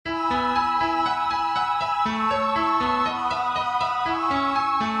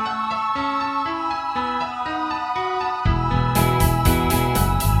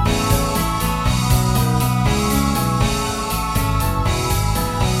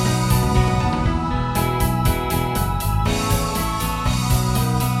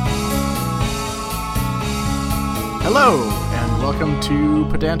welcome to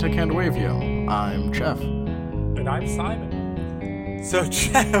Pedantic and Wavium. I'm Jeff. And I'm Simon. So,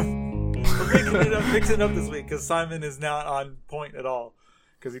 Jeff, we're mixing it up this week because Simon is not on point at all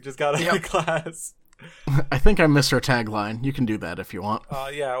because he just got out of class. I think I missed our tagline. You can do that if you want.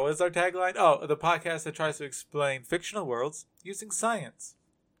 Yeah, what is our tagline? Oh, the podcast that tries to explain fictional worlds using science.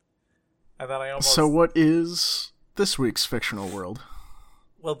 And then So what is this week's fictional world?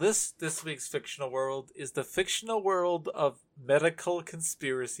 Well, this week's fictional world is the fictional world of medical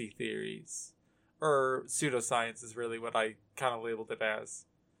conspiracy theories. Or pseudoscience is really what I kind of labeled it as.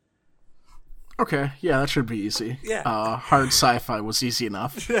 Okay, yeah, that should be easy. Yeah. Hard sci-fi was easy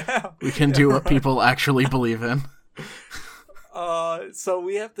enough. Yeah. We can do what people actually believe in. So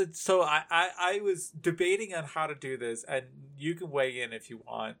we have to. So I was debating on how to do this, and you can weigh in if you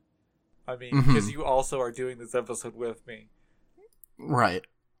want. I mean, because you also are doing this episode with me. Right.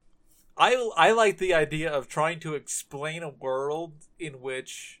 I like the idea of trying to explain a world in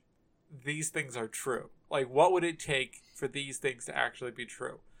which these things are true. Like, what would it take for these things to actually be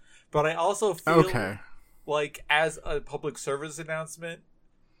true? But I also feel like, as a public service announcement,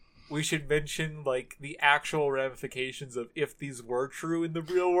 we should mention, like, the actual ramifications of if these were true in the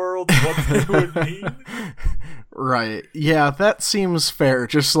real world, what they would mean. Right. Yeah, that seems fair.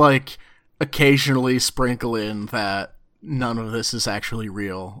 Just, like, occasionally sprinkle in that none of this is actually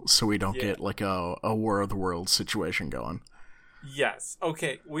real, so we don't get, like, a War of the Worlds situation going. Yes.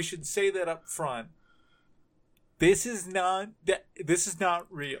 Okay, we should say that up front. This is not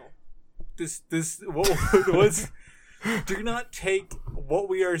real. Do not take what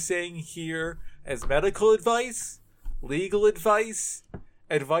we are saying here as medical advice, legal advice,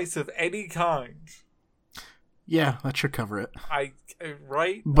 advice of any kind. Yeah, that should cover it.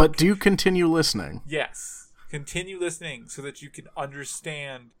 Right? But do continue listening. Yes. Continue listening so that you can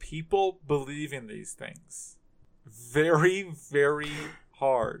understand people believe in these things. Very, very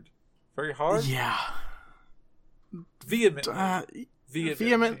hard. Very hard? Yeah. Vehemently.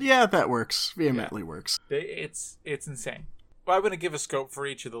 Vehement. Yeah, that works. Vehemently works. It's insane. Well, I'm going to give a scope for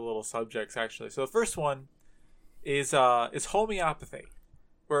each of the little subjects, actually. So the first one is homeopathy.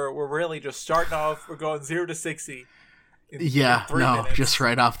 We're really just starting off. We're going 0 to 60. In 3 minutes. Just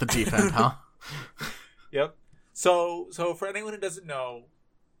right off the deep end, huh? Yep. So for anyone who doesn't know,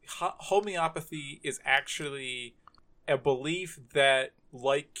 homeopathy is actually a belief that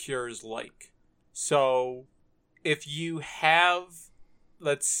like cures like. So if you have,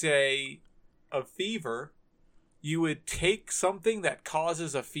 let's say, a fever, you would take something that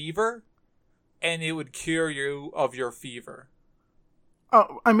causes a fever, and it would cure you of your fever.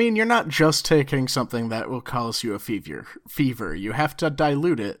 Oh, I mean, you're not just taking something that will cause you a fever. You have to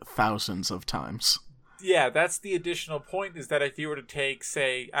dilute it thousands of times. Yeah, that's the additional point, is that if you were to take,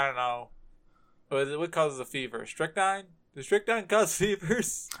 say, I don't know, what causes a fever? Strychnine? Does strychnine cause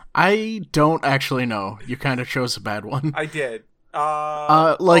fevers? I don't actually know. You kind of chose a bad one. I did.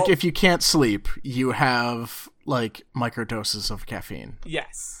 If you can't sleep, you have, like, microdoses of caffeine.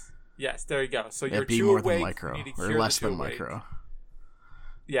 Yes, there you go. So you're be too more awake, than micro, you need to or cure less the than too awake. micro.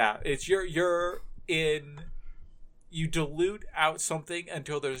 Yeah, it's you dilute out something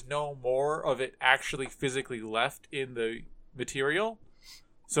until there's no more of it actually physically left in the material.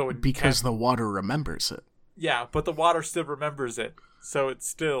 So because the water remembers it. Yeah, but the water still remembers it. So it's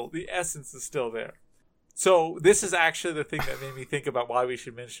still, the essence is still there. So this is actually the thing that made me think about why we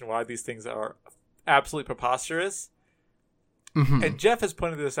should mention why these things are absolutely preposterous. Mm-hmm. And Jeff has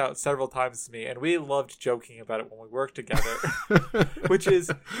pointed this out several times to me, and we loved joking about it when we worked together, which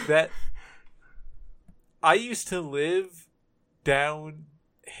is that I used to live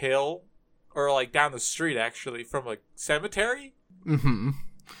downhill, or like down the street actually, from a cemetery. Mm-hmm.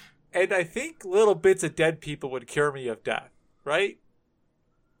 And I think little bits of dead people would cure me of death, right?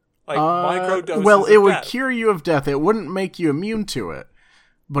 Like microdoses. Well, it would death. cure you of death. It wouldn't make you immune to it.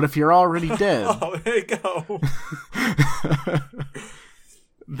 But if you're already dead, oh, there you go.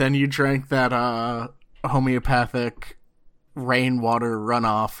 Then you drank that homeopathic rainwater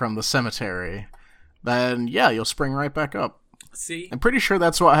runoff from the cemetery. Then yeah, you'll spring right back up. See, I'm pretty sure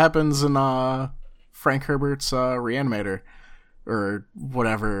that's what happens in Frank Herbert's Reanimator, or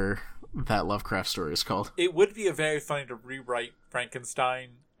whatever that Lovecraft story is called. It would be very funny to rewrite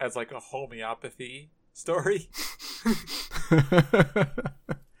Frankenstein as like a homeopathy story.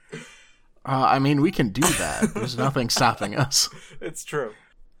 I mean, we can do that. There's nothing stopping us. It's true.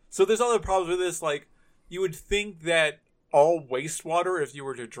 So there's other problems with this. Like, you would think that all wastewater, if you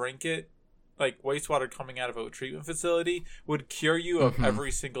were to drink it, like wastewater coming out of a treatment facility, would cure you of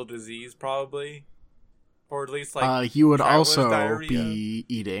every single disease, probably. Or at least, like, you would also diarrhea. be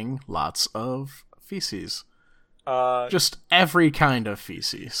eating lots of feces. Just every kind of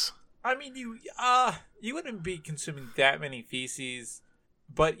feces. I mean, you wouldn't be consuming that many feces,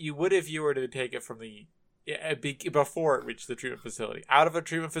 but you would if you were to take it from before it reached the treatment facility. Out of a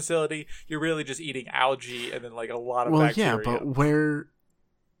treatment facility, you're really just eating algae and then like a lot of bacteria. Yeah, but where?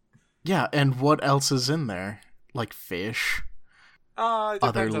 Yeah, and what else is in there? Like fish,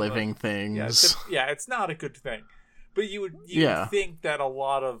 other living things. Yeah, it's not a good thing. But you would think that a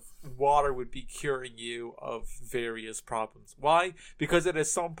lot of water would be curing you of various problems. Why? Because it at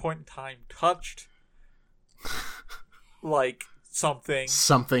some point in time touched like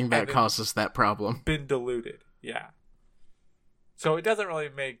something that causes that problem. Been diluted. Yeah. So it doesn't really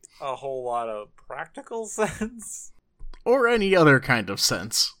make a whole lot of practical sense. Or any other kind of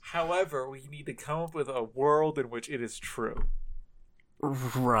sense. However, we need to come up with a world in which it is true.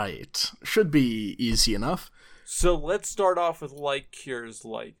 Right. Should be easy enough. So let's start off with like cures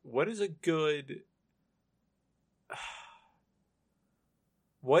like. What is a good...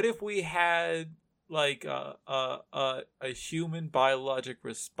 What if we had like a human biologic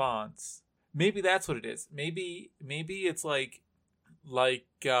response? Maybe that's what it is. Maybe it's like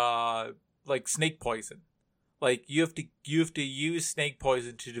snake poison. Like you have to use snake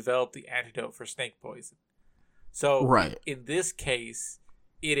poison to develop the antidote for snake poison. So right. In this case,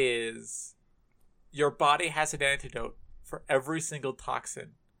 it is your body has an antidote for every single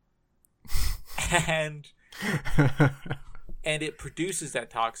toxin, and it produces that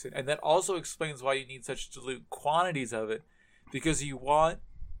toxin, and that also explains why you need such dilute quantities of it, because you want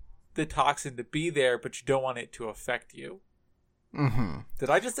the toxin to be there, but you don't want it to affect you. Mm-hmm. Did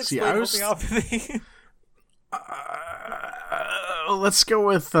I just explain homeopathy? Let's go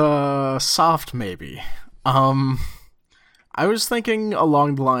with soft, maybe. I was thinking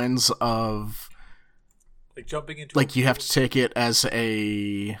along the lines of like jumping into like you have to take it as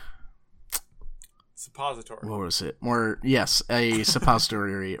a suppository. What was it? A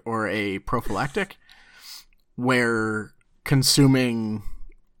suppository or a prophylactic, where consuming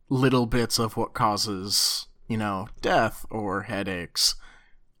little bits of what causes, death or headaches,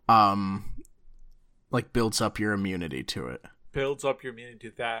 like builds up your immunity to it. Builds up your immunity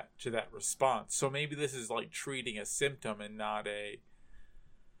to that response. So maybe this is like treating a symptom and not a...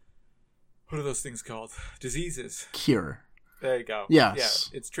 What are those things called? Diseases. Cure. There you go. Yes.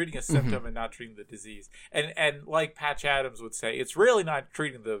 Yeah, it's treating a symptom and not treating the disease. And like Patch Adams would say, it's really not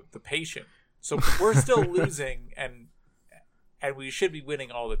treating the patient. So we're still losing and we should be winning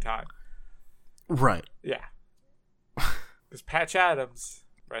all the time. Right. Yeah. Because Patch Adams,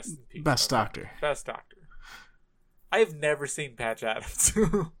 rest in peace. Best doctor. I have never seen Patch Adams.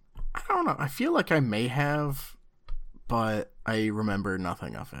 I don't know. I feel like I may have, but I remember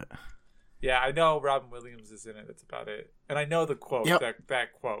nothing of it. Yeah, I know Robin Williams is in it. That's about it. And I know the quote. Yep.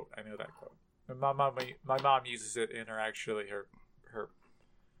 That quote. I know that quote. My mom uses it in her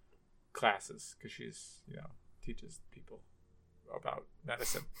classes because she's teaches people about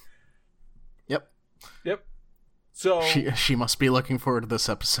medicine. Yep. So she must be looking forward to this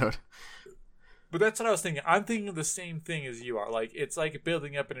episode. But that's what I was thinking. I'm thinking the same thing as you are. Like it's like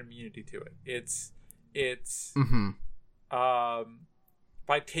building up an immunity to it. It's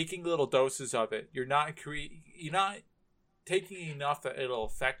by taking little doses of it, you're not taking enough that it'll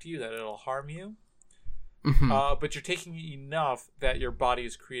affect you, that it'll harm you. Mm-hmm. But you're taking enough that your body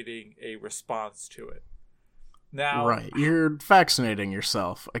is creating a response to it. Now, right, you're vaccinating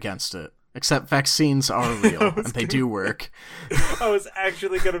yourself against it. Except vaccines are real and they do work. I was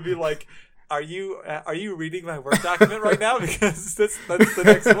actually going to be like, Are you reading my Word document right now? Because that's the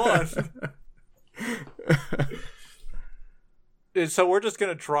next one. So we're just going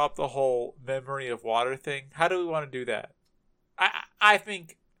to drop the whole memory of water thing. How do we want to do that? I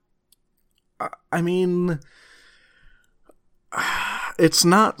think... I mean... It's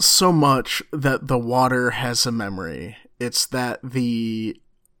not so much that the water has a memory. It's that the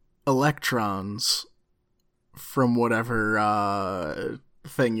electrons from whatever...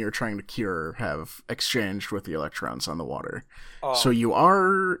 thing you're trying to cure have exchanged with the electrons on the water. So you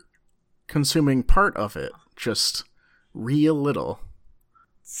are consuming part of it, just real little.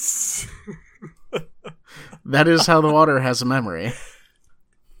 That is how the water has a memory.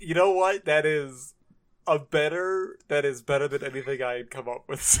 You know what? That is better than anything I had come up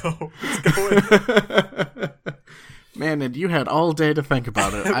with, so let's go with it. Man, and you had all day to think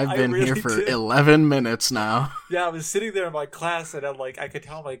about it. I've been really here for 11 minutes now. Yeah, I was sitting there in my class, and I could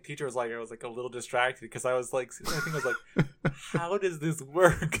tell my teacher was like, I was like a little distracted because I was like, I think I was like, how does this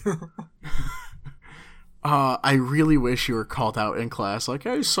work? I really wish you were called out in class. Like,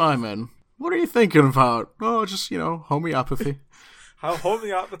 hey, Simon, what are you thinking about? Oh, just homeopathy. How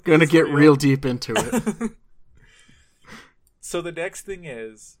homeopathy? Gonna get real deep into it. So the next thing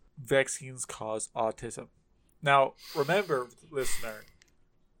is vaccines cause autism. Now, remember, listener,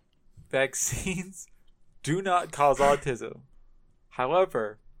 vaccines do not cause autism.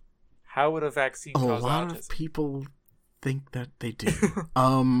 However, how would a vaccine cause autism? A lot of people think that they do.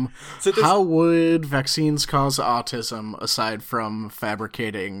 So how would vaccines cause autism aside from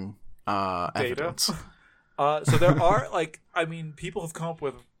fabricating evidence? So there are, people have come up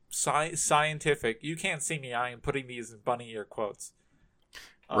with scientific, you can't see me, I am putting these in bunny ear quotes.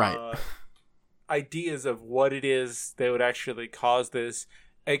 Right. Ideas of what it is that would actually cause this.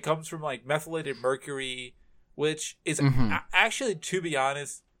 It comes from methylated mercury, which is actually, to be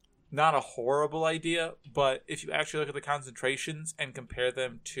honest, not a horrible idea, but if you actually look at the concentrations and compare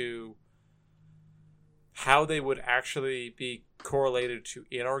them to how they would actually be correlated to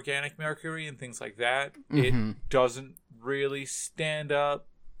inorganic mercury and things like that, it doesn't really stand up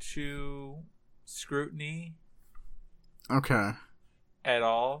to scrutiny. Okay. At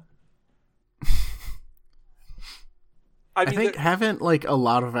all. I think haven't a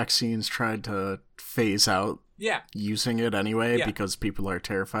lot of vaccines tried to phase out using it anyway because people are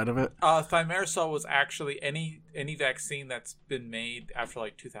terrified of it? Thimerosal was actually any vaccine that's been made after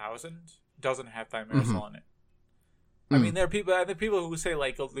 2000 doesn't have thimerosal in it. I mean, there are people who say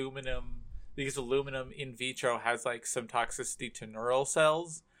aluminum, because aluminum in vitro has some toxicity to neural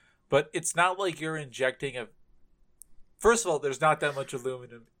cells, but it's not like you're injecting a. First of all, there's not that much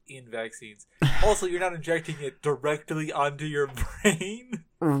aluminum in vaccines. Also, you're not injecting it directly onto your brain.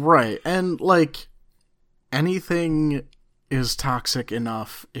 Right. And, anything is toxic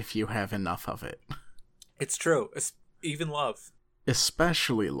enough if you have enough of it. It's true. Even love.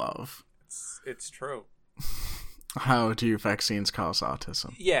 Especially love. It's true. How do vaccines cause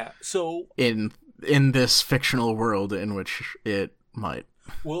autism? Yeah, so... In this fictional world in which it might.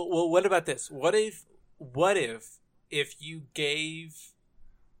 Well, what about this? What if you gave...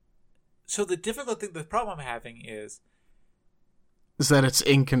 So the problem I'm having is that it's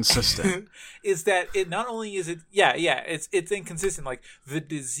inconsistent. Is that it not only is it... Yeah, it's inconsistent. The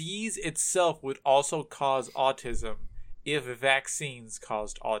disease itself would also cause autism if vaccines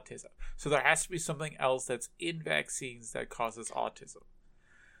caused autism. So there has to be something else that's in vaccines that causes autism.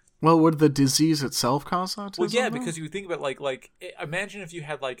 Well, would the disease itself cause autism? Well, yeah, because you think about imagine if you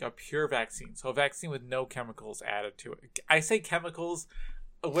had a pure vaccine, so a vaccine with no chemicals added to it. I say chemicals.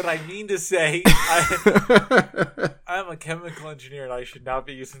 What I mean to say, I'm a chemical engineer, and I should not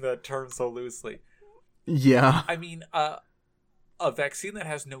be using that term so loosely. Yeah. I mean, a vaccine that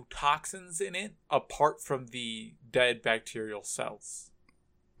has no toxins in it, apart from the dead bacterial cells.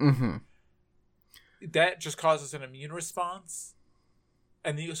 Mm-hmm. That just causes an immune response.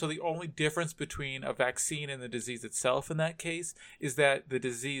 And so the only difference between a vaccine and the disease itself in that case is that the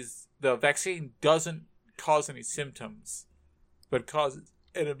vaccine doesn't cause any symptoms, but causes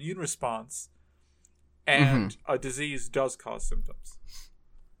an immune response, and a disease does cause symptoms.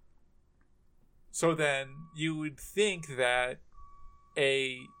 So then you would think that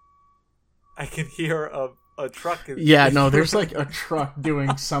I can hear a truck. Yeah, no, there's a truck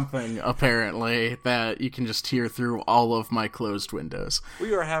doing something, apparently, that you can just hear through all of my closed windows.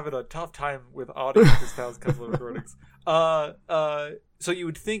 We are having a tough time with audio this past couple of recordings. So you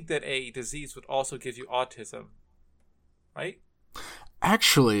would think that a disease would also give you autism, right?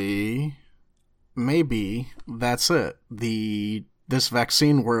 Actually, maybe that's it. This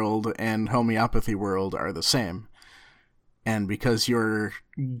vaccine world and homeopathy world are the same. And because you're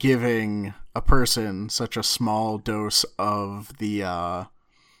giving a person such a small dose of the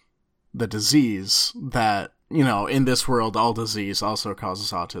disease that, in this world, all disease also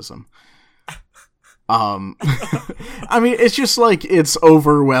causes autism. I mean, it's just it's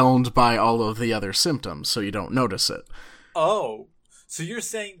overwhelmed by all of the other symptoms, so you don't notice it. Oh, so you're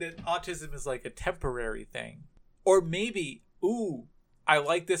saying that autism is a temporary thing. Or maybe, I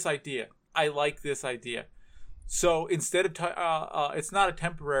like this idea. So instead of it's not a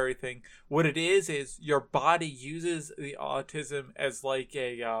temporary thing. What it is your body uses the autism as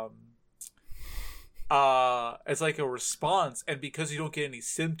a response, and because you don't get any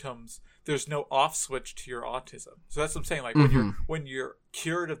symptoms, there's no off switch to your autism. So that's what I'm saying. When you're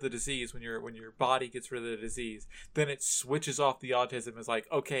cured of the disease, when your body gets rid of the disease, then it switches off the autism as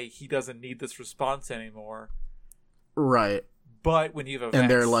okay, he doesn't need this response anymore. Right. But when you have and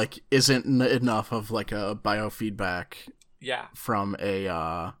there isn't enough of a biofeedback from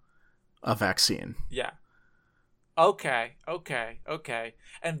a vaccine. Yeah. Okay.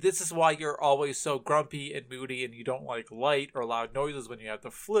 And this is why you're always so grumpy and moody, and you don't like light or loud noises when you have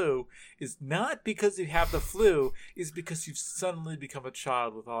the flu, is not because you have the flu, is because you've suddenly become a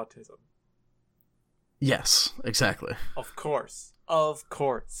child with autism. Yes, exactly. Of course. Of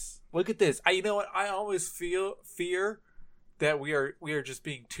course. Look at this. You know what? I always fear that we are just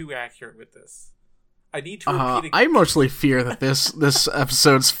being too accurate with this. I need to repeat again. I mostly fear that this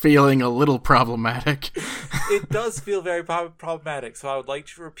episode's feeling a little problematic. It does feel very problematic, so I would like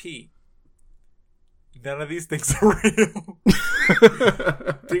to repeat. None of these things are real.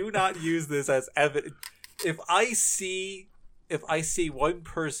 Do not use this as evidence. If I see one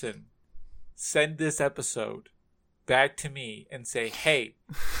person send this episode back to me and say, "Hey,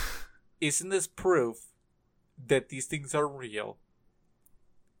 isn't this proof that these things are real?"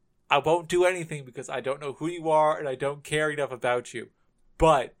 I won't do anything because I don't know who you are and I don't care enough about you.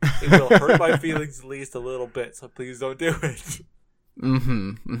 But it will hurt my feelings at least a little bit, so please don't do it.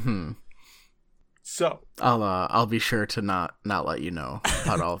 So I'll be sure to not let you know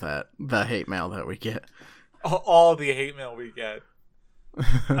about all that, the hate mail that we get. All the hate mail we get.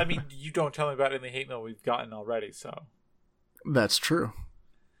 I mean, you don't tell me about any hate mail we've gotten already, so. That's true.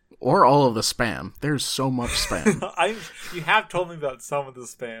 Or all of the spam. There's so much spam. You have told me about some of the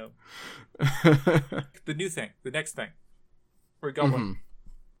spam. The new thing, the next thing. We're going.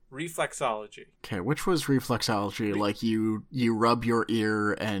 Reflexology. Okay, which was reflexology? Like you rub your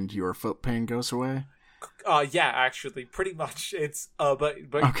ear and your foot pain goes away? Yeah, actually, pretty much. It's but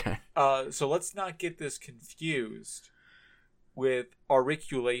okay. So let's not get this confused with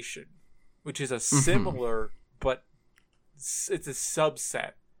auriculation, which is a similar but it's a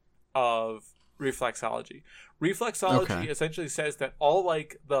subset of reflexology. Reflexology essentially says that all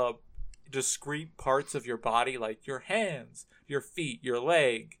like the discrete parts of your body, like your hands, your feet, your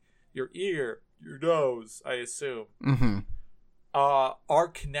leg, your ear, your nose, I assume, are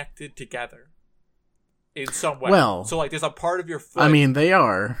connected together in some way. Well, so like there's a part of your foot. I mean, they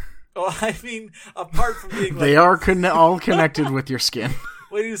are. Oh, I mean, apart from being they are all connected with your skin.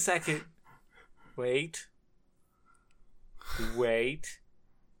 Wait a second. Wait.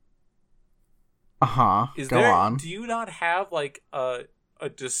 Go on. Do you not have like a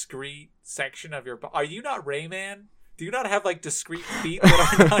discrete section of your body? Are you not Rayman? Do you not have like discrete feet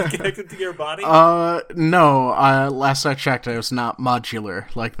that are not connected to your body? No. Last I checked, I was not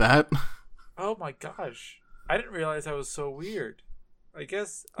modular like that. Oh my gosh. I didn't realize I was so weird. I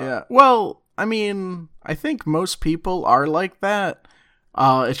guess. Yeah. Well, I mean, I think most people are like that.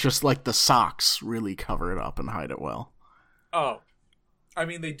 It's just like the socks really cover it up and hide it well. Oh. I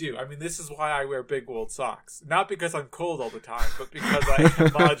mean, they do. I mean, this is why I wear big wool socks. Not because I'm cold all the time, but because I am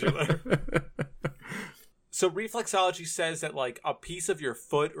modular. So reflexology says that like a piece of your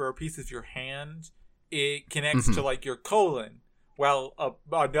foot or a piece of your hand, it connects to like your colon, while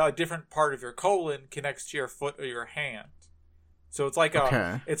a different part of your colon connects to your foot or your hand. So it's like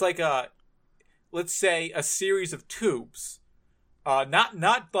let's say a series of tubes. Not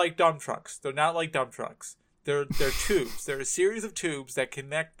like dump trucks. They're not like dump trucks. They're tubes. They're a series of tubes that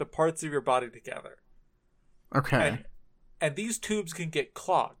connect the parts of your body together. Okay. And these tubes can get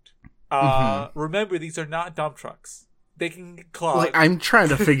clogged. Remember, these are not dump trucks. They can get clogged. Like, I'm trying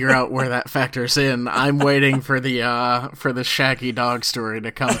to figure out where that factors in. I'm waiting for the Shaggy Dog story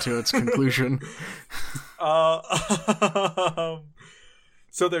to come to its conclusion.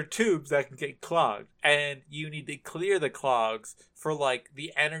 So they're tubes that can get clogged, and you need to clear the clogs for like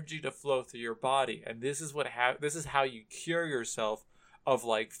the energy to flow through your body. And this is this is how you cure yourself of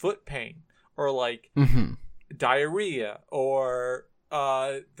like foot pain or like diarrhea or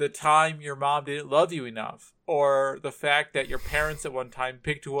the time your mom didn't love you enough, or the fact that your parents at one time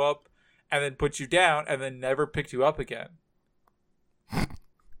picked you up and then put you down and then never picked you up again.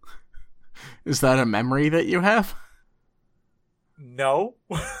 Is that a memory that you have? No.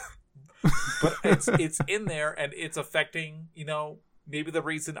 But it's in there, and it's affecting, maybe the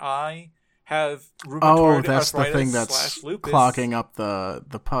reason I have rheumatoid that's the thing that's clogging up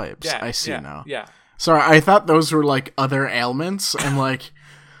the pipes. Yeah, I see now. Yeah. Sorry, I thought those were like other ailments. I'm like,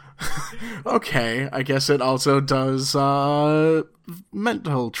 okay, I guess it also does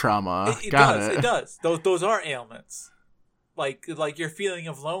mental trauma. It does. Those are ailments. Like your feeling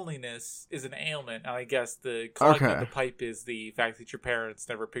of loneliness is an ailment, and I guess the clogging of the pipe is the fact that your parents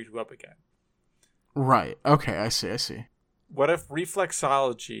never picked you up again. Right. Okay, I see. What if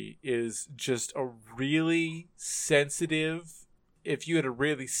reflexology is just a really sensitive, if you had a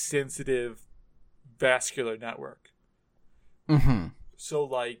really sensitive vascular network? So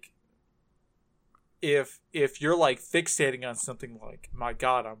like if you're like fixating on something like, my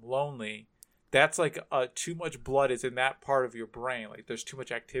God, I'm lonely, that's like too much blood is in that part of your brain. Like there's too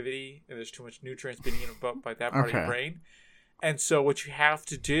much activity and there's too much nutrients being eaten by that part of your brain. And so what you have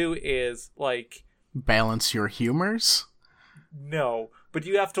to do is like balance your humors? No. But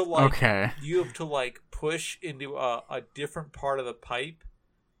you have to like Okay. push into a different part of the pipe,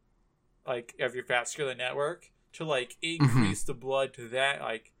 like of your vascular network, to like increase the blood to that.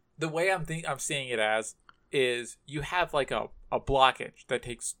 Like the way I'm seeing it as is you have like a blockage that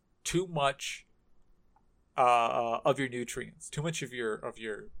takes too much of your nutrients, too much of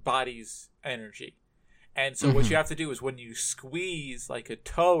your body's energy. And so what you have to do is when you squeeze like a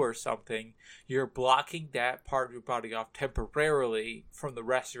toe or something, you're blocking that part of your body off temporarily from the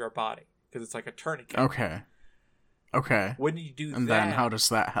rest of your body because it's like a tourniquet. Okay. When you do and then how does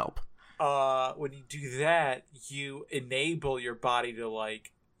that help? When you do that, you enable your body to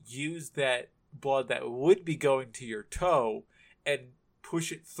like use that blood that would be going to your toe and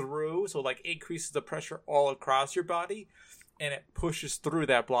push it through. So like increases the pressure all across your body and it pushes through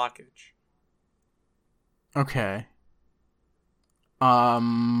that blockage. Okay.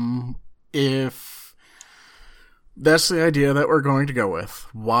 If that's the idea that we're going to go with,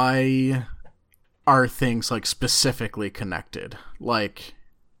 why are things like specifically connected? Like,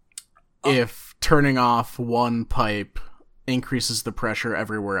 if turning off one pipe increases the pressure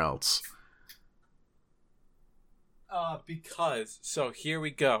everywhere else. Because, so here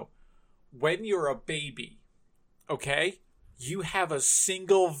we go. When you're a baby, okay, you have a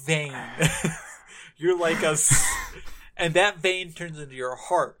single vein. You're like and that vein turns into your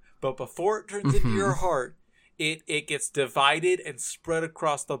heart. But before it turns into your heart, it gets divided and spread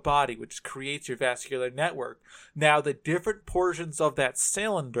across the body, which creates your vascular network. Now, the different portions of that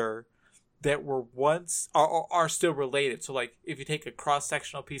cylinder that were once are still related. So, like, if you take a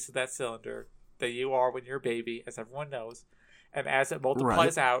cross-sectional piece of that cylinder that you are when you're a baby, as everyone knows, and as it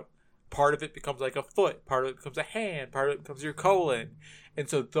multiplies out, part of it becomes like a foot, part of it becomes a hand, part of it becomes your colon. And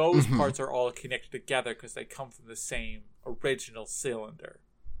so those parts are all connected together because they come from the same original cylinder.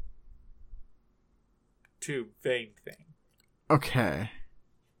 Tube vein thing. Okay.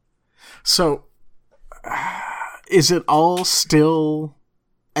 So, is it all still...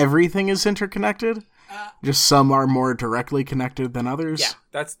 everything is interconnected? Just some are more directly connected than others? Yeah,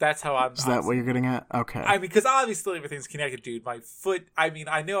 that's how I'm... Is that what you're getting at? Okay. I mean, because obviously everything's connected, dude. My foot... I mean,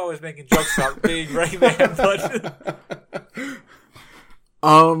 I knew I was making jokes about being Rayman, but...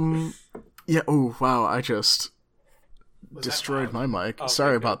 Yeah, oh, wow, I just destroyed my mic.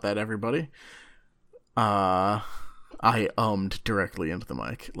 Sorry about that, everybody. I ummed directly into the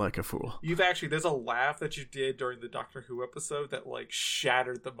mic like a fool. There's a laugh that you did during the Doctor Who episode that, like,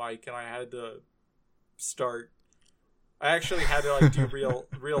 shattered the mic, and I had to I actually had to, like, do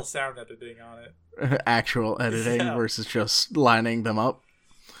real sound editing on it. Actual editing versus just lining them up.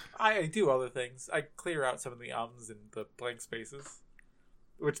 I do other things. I clear out some of the ums and the blank spaces.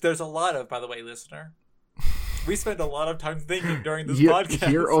 Which there's a lot of, by the way, listener. We spend a lot of time thinking during this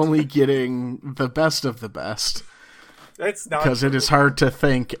podcast. You're only getting the best of the best. It's not because it is hard to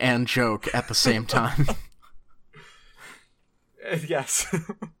think and joke at the same time. Yes.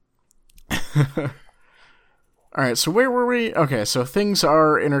 Alright, so where were we? Okay, so things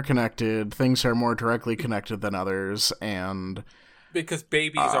are interconnected. Things are more directly connected than others, and... because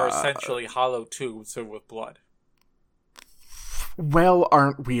babies are essentially hollow tubes filled with blood. Well,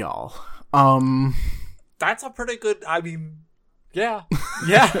 aren't we all? That's a pretty good... I mean... Yeah.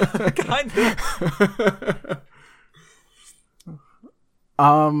 Yeah, kind of.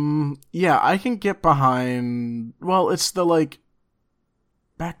 Yeah, I can get behind... well, it's the, like,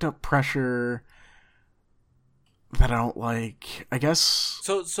 backed up pressure that I don't like. I guess...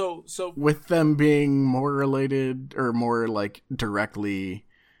 So with them being more related, or more, like, directly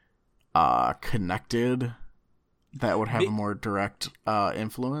connected, that would have a more direct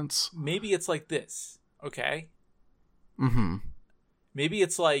influence. Maybe it's like this, okay? Mm-hmm. Maybe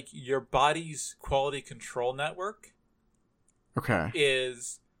it's like your body's quality control network. Okay.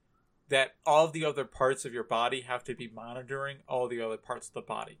 Is that all the other parts of your body have to be monitoring all the other parts of the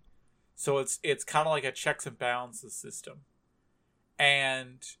body. So it's kind of like a checks and balances system.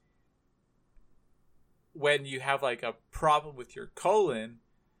 And when you have like a problem with your colon,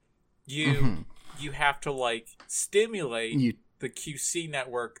 you have to like stimulate the QC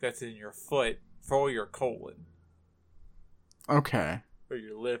network that's in your foot for your colon. Okay. Or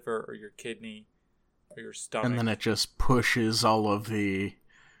your liver or your kidney or your stomach. And then it just pushes all of the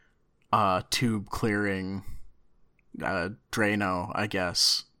tube clearing Drano, I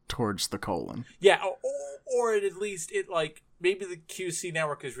guess, towards the colon. Yeah, or at least it like maybe the QC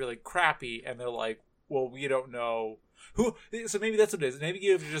network is really crappy and they're like, well, we don't know who. So maybe that's what it is. Maybe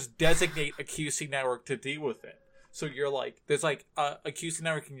you have to just designate a QC network to deal with it. So you're like, there's like a QC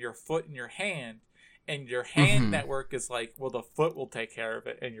network in your foot and your hand, and your hand network is like, well, the foot will take care of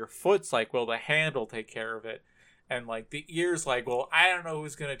it, and your foot's like, well, the hand will take care of it, and like the ear's like, well, I don't know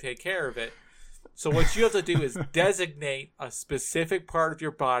who's going to take care of it. So what you have to do is designate a specific part of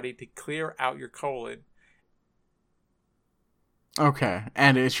your body to clear out your colon. Okay,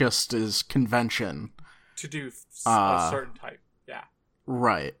 and it just is convention to do a certain type. Yeah.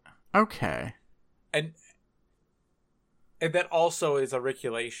 Right. Okay. And that also is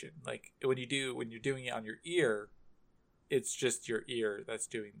auriculation. Like when you're doing it on your ear, it's just your ear that's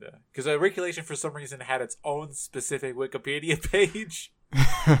doing because auriculation for some reason had its own specific Wikipedia page.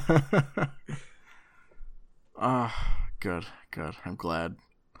 Good. I'm glad.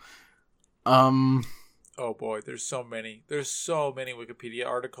 Oh boy, there's so many Wikipedia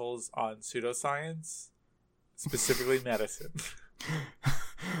articles on pseudoscience, specifically medicine.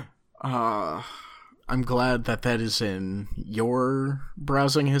 I'm glad that is in your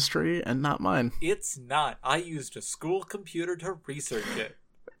browsing history and not mine. It's not. I used a school computer to research it.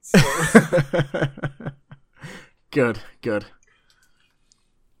 So. Good.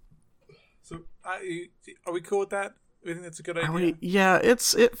 So, are we cool with that? We think that's a good idea? Yeah, it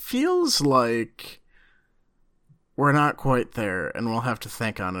feels like we're not quite there, and we'll have to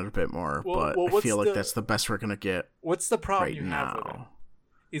think on it a bit more, but I feel like that's the best we're going to get. What's the problem right you now. have with it?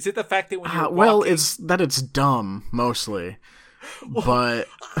 Is it the fact that when you're well, walking... it's that it's dumb, mostly. But...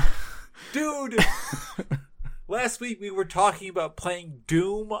 Dude! Last week we were talking about playing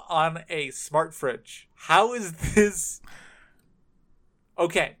Doom on a smart fridge. How is this...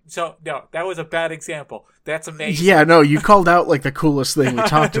 Okay, so, no, that was a bad example. That's amazing. Yeah, no, you called out, like, the coolest thing we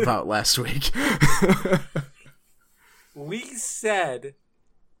talked about last week. We said...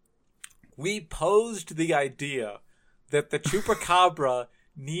 We posed the idea that the Chupacabra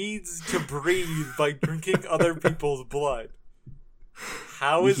needs to breathe by drinking other people's blood.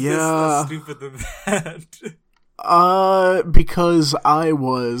 How is this less stupid than that? Because I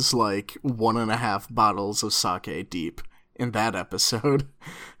was like 1.5 bottles of sake deep in that episode.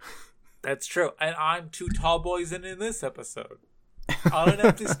 That's true. And I'm 2 tall boys in this episode. On an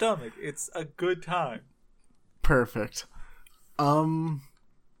empty stomach. It's a good time. Perfect.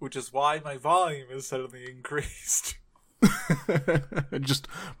 Which is why my volume is suddenly increased. Just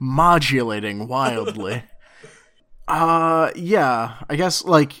modulating wildly. Yeah, I guess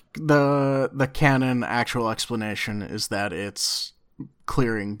like the canon actual explanation is that it's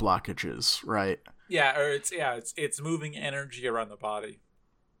clearing blockages, right? Yeah, or it's moving energy around the body.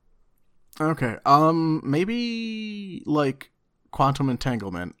 Okay. Maybe like quantum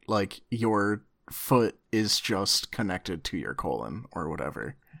entanglement, like your foot is just connected to your colon or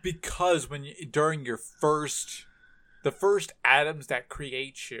whatever. Because during your the first atoms that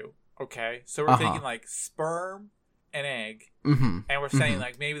create you, okay? So we're thinking like sperm and egg, and we're saying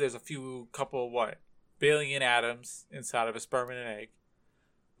like maybe there's a couple billion atoms inside of a sperm and an egg.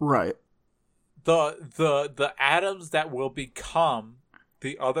 Right. The atoms that will become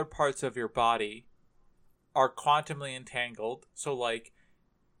the other parts of your body are quantumly entangled. So like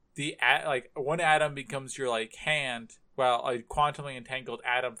one atom becomes your like hand, while a quantumly entangled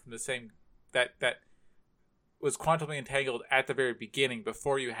atom from the same that was quantumly entangled at the very beginning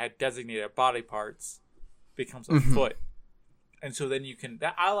before you had designated body parts becomes a foot. And so then you can...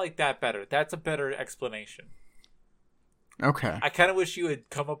 I like that better. That's a better explanation. Okay. I kind of wish you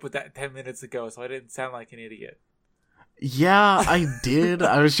had come up with that 10 minutes ago so I didn't sound like an idiot. Yeah, I did.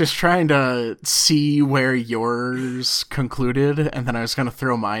 I was just trying to see where yours concluded, and then I was going to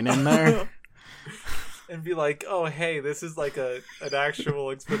throw mine in there. And be like, oh, hey, this is like an actual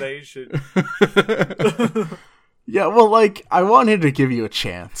explanation. Yeah, well, like, I wanted to give you a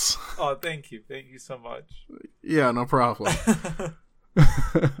chance. Oh, thank you. Thank you so much. Yeah, no problem.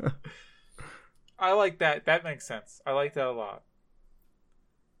 I like that. That makes sense. I like that a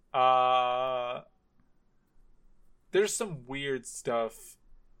lot. There's some weird stuff.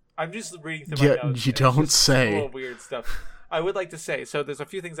 I'm just reading through my notes. You don't say. Cool, weird stuff. I would like to say. So there's a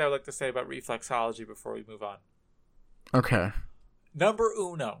few things I would like to say about reflexology before we move on. Okay. Number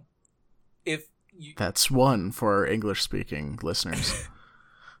uno. That's one for our English-speaking listeners.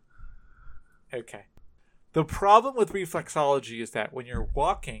 Okay. The problem with reflexology is that when you're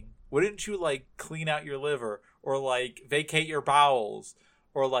walking, wouldn't you, like, clean out your liver or, like, vacate your bowels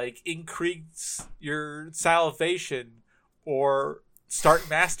or, like, increase your salivation or start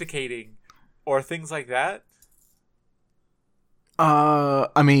masticating or things like that?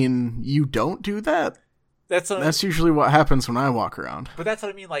 I mean, you don't do that? That's usually what happens when I walk around. But that's what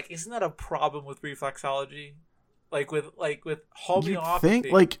I mean. Like, isn't that a problem with reflexology? Like with homeopathy. You think?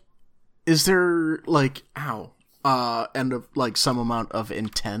 Like, is there like and like some amount of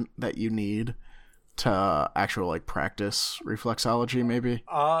intent that you need to actual like practice reflexology? Maybe.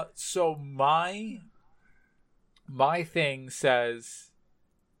 So my My thing says,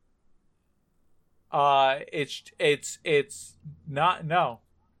 it's not, no.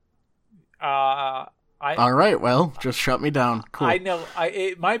 All right, well, just shut me down. Cool. I know,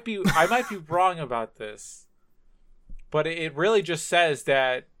 I might be wrong about this, but it really just says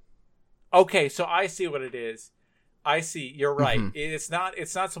that. Okay, so I see what it is. I see. You're right. Mm-hmm.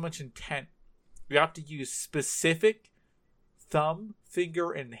 It's not so much intent. You have to use specific thumb,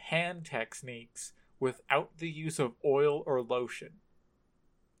 finger, and hand techniques without the use of oil or lotion.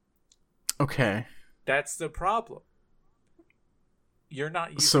 Okay. That's the problem. You're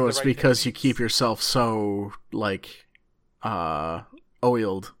not using So it's the right because techniques. you keep yourself so, like,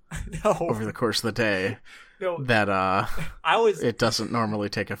 oiled over the course of the day that it doesn't normally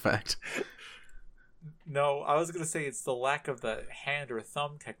take effect. No, I was going to say it's the lack of the hand or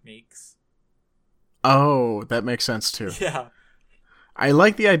thumb techniques. Oh, that makes sense too. Yeah. I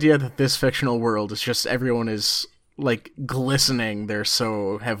like the idea that this fictional world is just everyone is, like, glistening. They're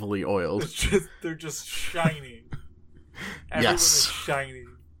so heavily oiled. They're just shining. Everyone Yes. is shiny.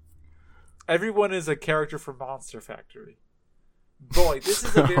 Everyone is a character from Monster Factory. Boy, this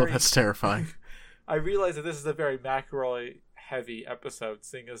is a very... Oh, that's terrifying. I realize that this is a very McElroy-heavy episode,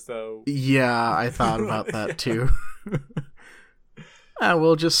 seeing as though... Yeah, I thought about that too.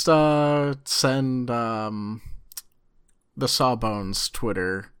 We'll just send the Sawbones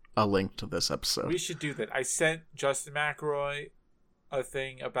Twitter a link to this episode. We should do that. I sent Justin McElroy a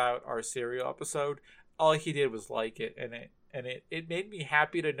thing about our serial episode. All he did was like it, and it made me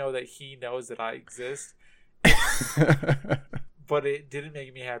happy to know that he knows that I exist. But it didn't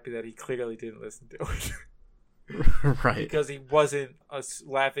make me happy that he clearly didn't listen to it. Right. Because he wasn't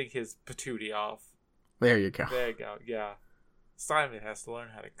laughing his patootie off. There you go. There you go, yeah. Simon has to learn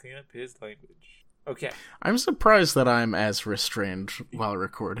how to clean up his language. Okay. I'm surprised that I'm as restrained while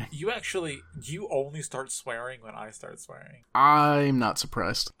recording. You only start swearing when I start swearing. I'm not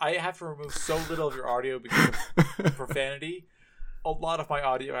surprised. I have to remove so little of your audio because of profanity. A lot of my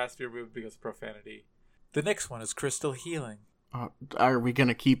audio has to be removed because of profanity. The next one is crystal healing. Are we going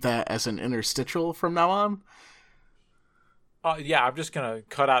to keep that as an interstitial from now on? Yeah, I'm just going to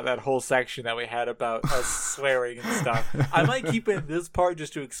cut out that whole section that we had about us swearing and stuff. I might keep in this part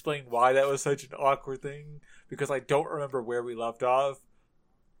just to explain why that was such an awkward thing, because I don't remember where we left off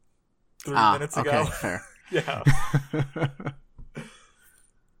 3 minutes ago. Okay, fair. Yeah.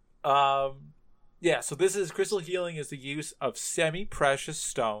 Yeah, so this is crystal healing is the use of semi-precious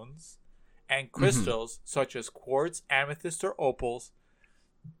stones and crystals such as quartz, amethyst, or opals.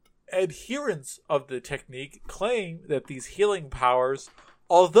 Adherents of the technique claim that these healing powers,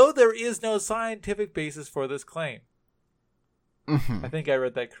 although there is no scientific basis for this claim. I think I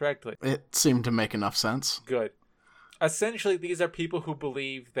read that correctly. It seemed to make enough sense. Good. Essentially, these are people who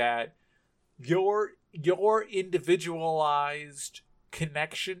believe that your individualized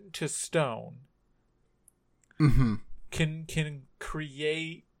connection to stone can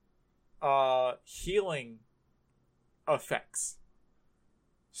create healing effects.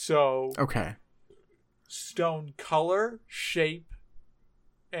 So, okay, stone color, shape,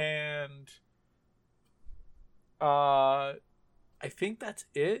 and I think that's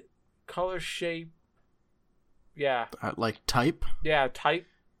it. Color, shape, yeah. Like type? Yeah, type.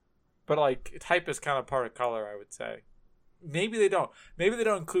 But like type is kind of part of color, I would say. Maybe they don't. Maybe they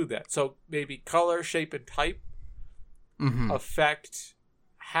don't include that. So maybe color, shape, and type affect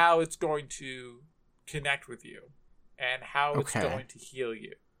how it's going to connect with you and how it's going to heal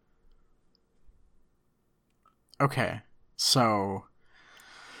you. Okay, so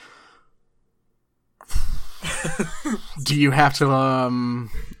do you have to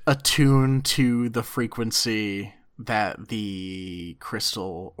attune to the frequency that the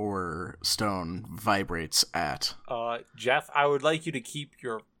crystal or stone vibrates at? Jeff, I would like you to keep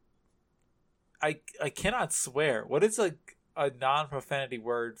your... I cannot swear. What is a non-profanity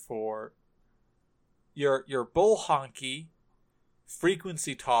word for your bull honky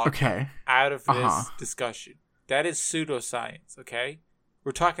frequency talk out of this discussion? That is pseudoscience, okay?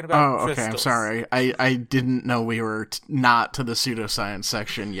 We're talking about crystals. I'm sorry. I didn't know we were not to the pseudoscience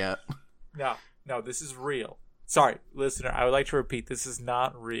section yet. No, this is real. Sorry, listener, I would like to repeat, this is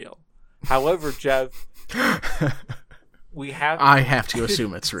not real. However, Jeff, I have to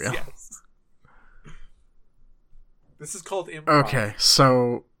assume it's real. Yes. This is called improv. Okay,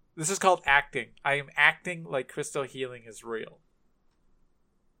 so... This is called acting. I am acting like crystal healing is real.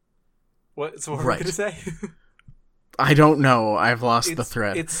 So what were we going to say? I don't know. I've lost the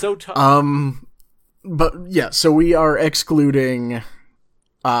thread. It's so tough. But yeah, so we are excluding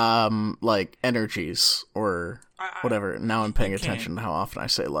Like energies or whatever. Now I'm paying attention to how often I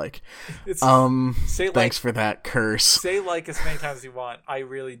say like. Say thanks like, for that curse. Say like as many times as you want. I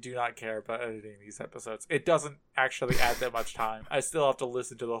really do not care about editing these episodes. It doesn't actually add that much time. I still have to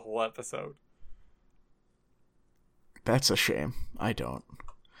listen to the whole episode. That's a shame. I don't.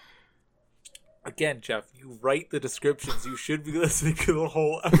 Again, Jeff, you write the descriptions. You should be listening to the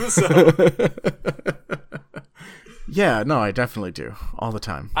whole episode. Yeah, no, I definitely do. All the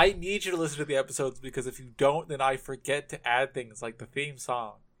time. I need you to listen to the episodes because if you don't, then I forget to add things like the theme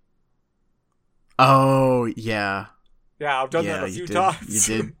song. Oh, yeah. Yeah, I've done that a few times.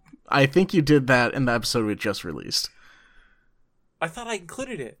 You did. I think you did that in the episode we just released. I thought I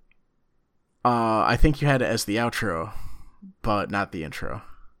included it. I think you had it as the outro, but not the intro.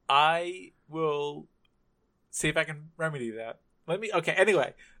 I will see if I can remedy that. Okay,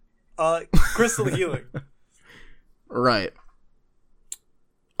 anyway. Crystal healing. Right.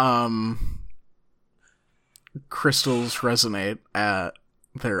 Crystals resonate at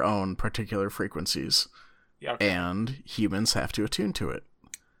their own particular frequencies. Yeah, okay. And humans have to attune to it.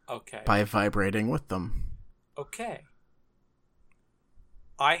 Okay. By vibrating with them. Okay.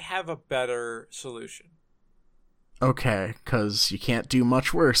 I have a better solution. Okay, because you can't do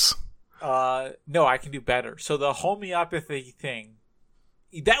much worse. No, I can do better. So the homeopathy thing,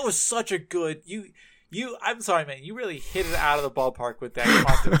 that was such a good... I'm sorry, man. You really hit it out of the ballpark with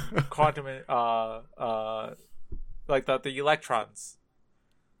that quantum, like the electrons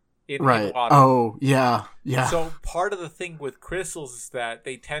in water. Oh, yeah. So part of the thing with crystals is that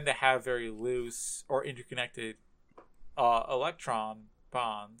they tend to have very loose or interconnected electron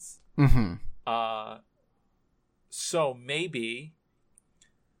bonds. Mm-hmm. So maybe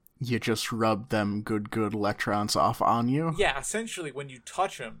you just rub them good electrons off on you. Yeah, essentially, when you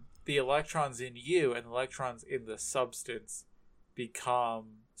touch them, the electrons in you and the electrons in the substance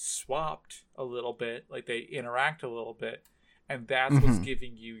become swapped a little bit, like they interact a little bit, and that's what's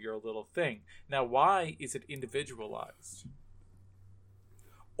giving you your little thing. Now, why is it individualized?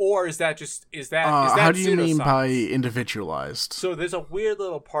 Or is that how do you mean by individualized? So there's a weird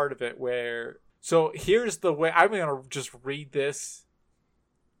little part of it where, so here's the way, I'm going to just read this.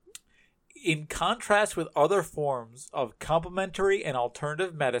 In contrast with other forms of complementary and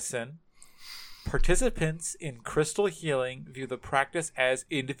alternative medicine, participants in crystal healing view the practice as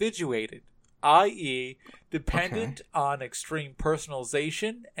individuated, i.e., dependent on extreme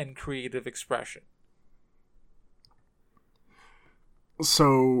personalization and creative expression.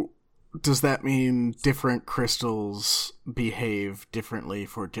 So, does that mean different crystals behave differently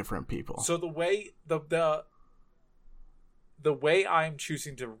for different people? So the way the way I'm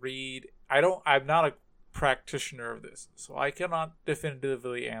choosing to read, I'm not a practitioner of this, so I cannot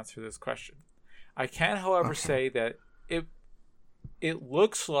definitively answer this question. I can, however, say that it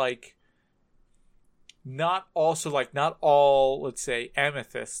looks like not all, let's say,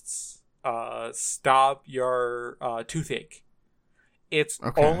 amethysts stop your toothache. It's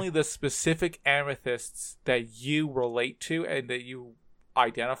only the specific amethysts that you relate to and that you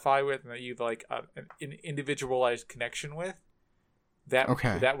identify with and that you've like an individualized connection with that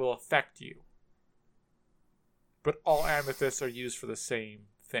will affect you. But all amethysts are used for the same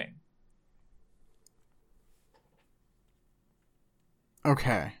thing.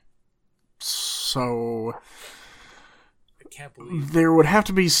 Okay. So I can't believe there would have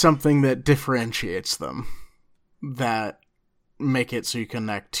to be something that differentiates them, that make it so you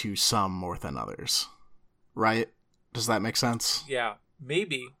connect to some more than others. Right? Does that make sense? Yeah.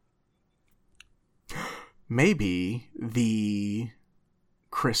 Maybe the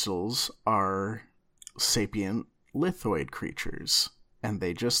crystals are sapient lithoid creatures, and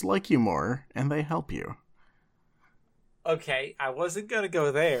they just like you more, and they help you. Okay, I wasn't gonna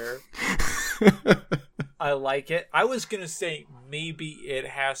go there. I like it. I was gonna say maybe it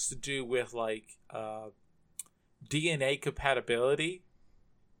has to do with like DNA compatibility.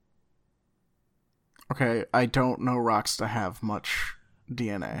 Okay, I don't know rocks to have much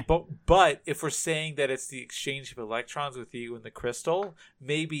DNA. But if we're saying that it's the exchange of electrons with you and the crystal,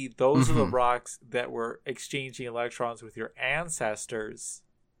 maybe those are the rocks that were exchanging electrons with your ancestors.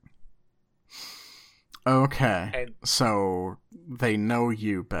 Okay, and so they know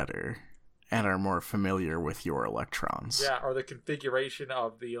you better and are more familiar with your electrons. Yeah, or the configuration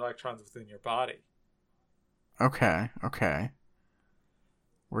of the electrons within your body. Okay.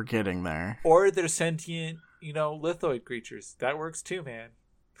 We're getting there. Or they're sentient, lithoid creatures. That works too, man.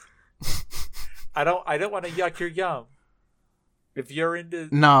 I don't want to yuck your yum. If you're into...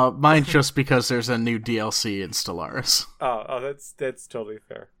 No, mine's just because there's a new DLC in Stellaris. Oh, that's totally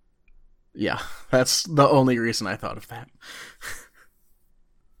fair. Yeah, that's the only reason I thought of that.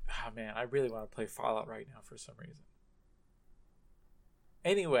 man, I really want to play Fallout right now for some reason.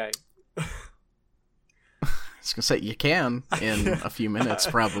 Anyway. I was gonna say you can in a few minutes,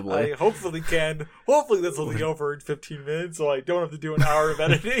 probably. I hopefully can. Hopefully this will be over in 15 minutes, so I don't have to do an hour of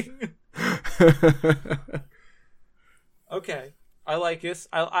editing. Okay, I like this.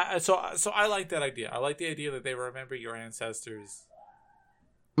 So I like that idea. I like the idea that they remember your ancestors.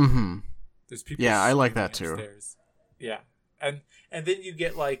 Mm-hmm. There's people. Yeah, I like that upstairs. too. Yeah, and then you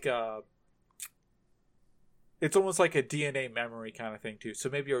get like it's almost like a DNA memory kind of thing too. So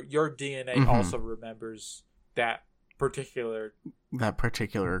maybe your DNA also remembers that particular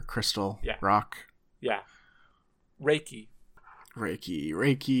crystal rock. Yeah. Reiki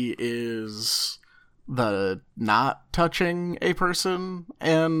is the not touching a person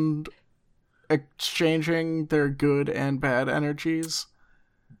and exchanging their good and bad energies.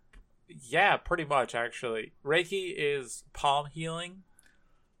 Yeah, pretty much actually. Reiki is palm healing.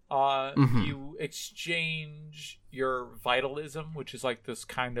 You exchange your vitalism, which is like this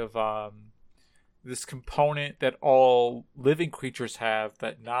kind of this component that all living creatures have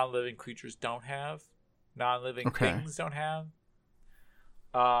that non-living creatures don't have. Non-living things don't have.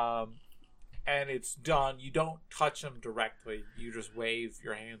 And it's done. You don't touch them directly. You just wave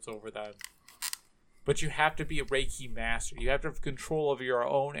your hands over them. But you have to be a Reiki master. You have to have control over your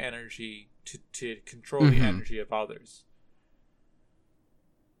own energy to control the energy of others.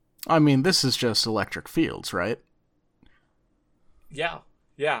 I mean, this is just electric fields, right? Yeah,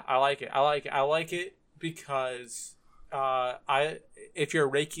 I like it. I like it because if you're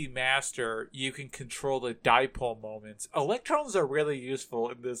a Reiki master, you can control the dipole moments. Electrons are really useful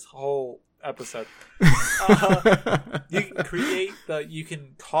in this whole episode. You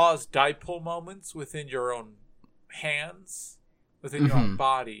can cause dipole moments within your own hands, within your own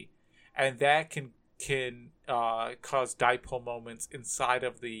body, and that can cause dipole moments inside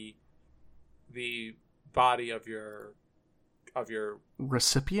of the body of your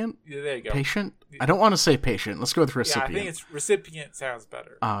recipient. Yeah, there you go. Patient. I don't want to say patient. Let's go with recipient. Yeah, I think it's recipient sounds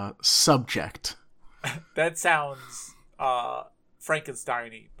better. Subject. That sounds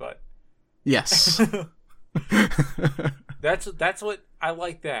Frankenstein-y, but yes. That's what I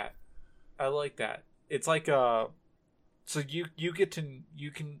like. That I like that. It's like so you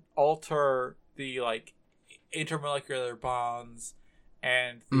can alter the like intermolecular bonds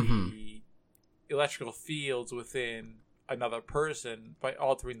and the electrical fields within another person by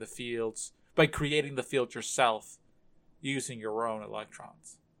altering the fields, by creating the field yourself using your own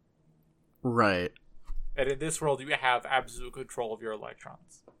electrons. Right. And in this world, you have absolute control of your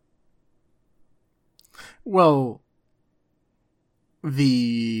electrons. Well,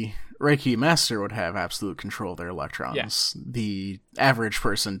 the Reiki master would have absolute control of their electrons. Yes. The average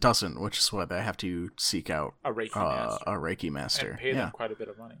person doesn't, which is why they have to seek out a Reiki master. And pay them quite a bit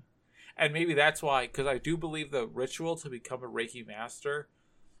of money. And maybe that's why, because I do believe the ritual to become a Reiki master,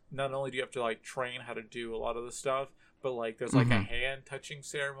 not only do you have to like train how to do a lot of the stuff, but like there's like a hand touching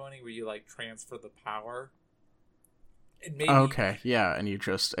ceremony where you like transfer the power. And maybe, and you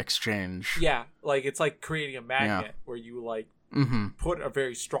just exchange. Yeah, like it's like creating a magnet where you like put a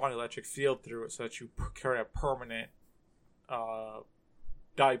very strong electric field through it so that you create a permanent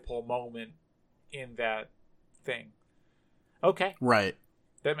dipole moment in that thing. Okay. Right.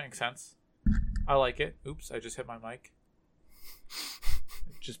 That makes sense. I like it. Oops, I just hit my mic.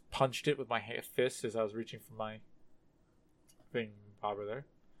 Just punched it with my fist as I was reaching for my thing bobber there.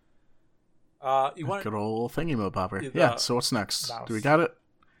 You want good old thingy bobber. Yeah, so what's next? Mouse. Do we got it?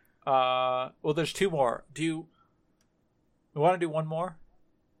 Well, there's two more. Do you want to do one more?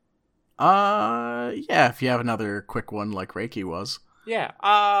 Yeah, if you have another quick one like Reiki was. Yeah,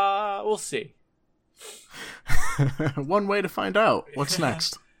 we'll see. One way to find out. What's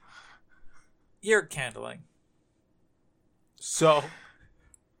next? Ear candling. So.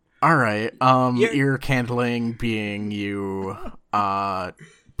 All right. Ear candling being you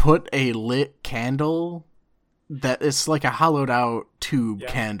put a lit candle that it's like a hollowed out tube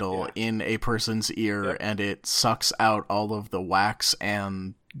candle in a person's ear, and it sucks out all of the wax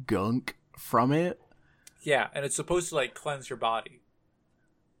and gunk from it. Yeah, and it's supposed to like cleanse your body.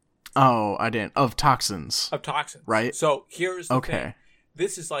 Oh, I didn't. Of toxins. Right? So here's the thing.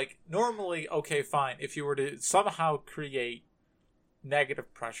 This is like, normally, okay, fine. If you were to somehow create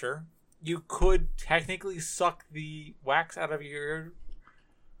negative pressure, you could technically suck the wax out of your ear.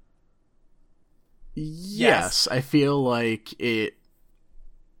 Yes. I feel like it...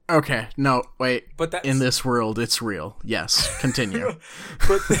 Okay, no, wait. But that's... In this world, it's real. Yes, continue.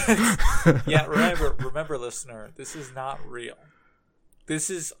 But yeah, remember, listener, this is not real. This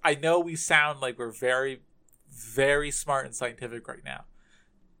is, I know we sound like we're very, very smart and scientific right now.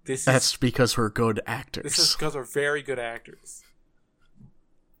 That's because we're good This is actors. because we're very good actors.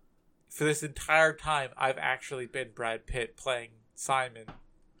 For this entire time, I've actually been Brad Pitt playing Simon,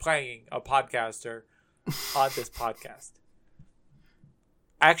 playing a podcaster on this podcast.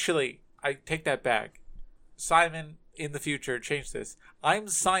 Actually, I take that back. Simon, in the future, change this. I'm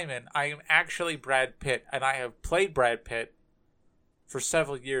Simon. I am actually Brad Pitt, and I have played Brad Pitt for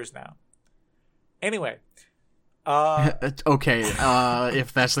several years now. Anyway. Okay,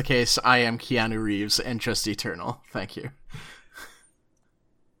 if that's the case, I am Keanu Reeves and just eternal. Thank you.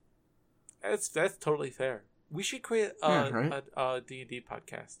 That's totally fair. We should create a D&D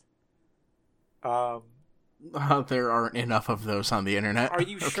podcast. There aren't enough of those on the internet. Are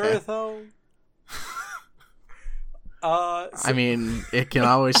you sure, though? I mean, it can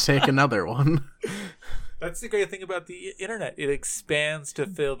always take another one. That's the great thing about the internet. It expands to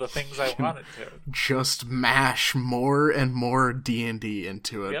fill the things I want it to. Just mash more and more D&D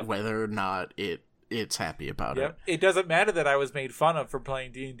into it, Yep. whether or not it's happy about it. It doesn't matter that I was made fun of for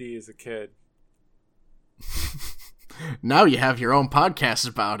playing D&D as a kid. Now you have your own podcast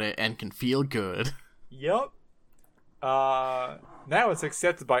about it and can feel good. Yep. Now it's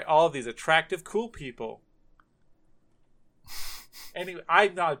accepted by all of these attractive, cool people. Anyway,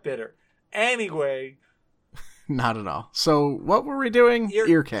 I'm not bitter. Anyway... Not at all. So, what were we doing?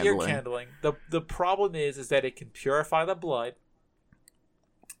 Ear candling. Ear candling. The problem is that it can purify the blood.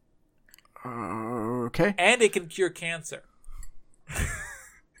 Okay. And it can cure cancer.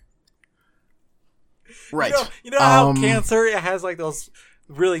 Right. You know how cancer, it has like those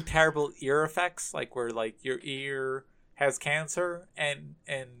really terrible ear effects, like where like your ear has cancer, and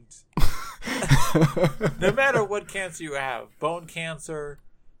no matter what cancer you have, bone cancer,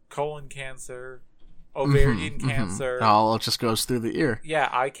 colon cancer, ovarian cancer, it all just goes through the ear. Yeah,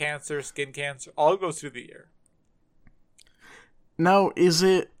 eye cancer, skin cancer, all goes through the ear. Now, is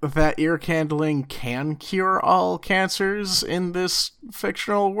it that ear candling can cure all cancers in this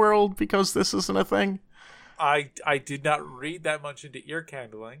fictional world because this isn't a thing? I did not read that much into ear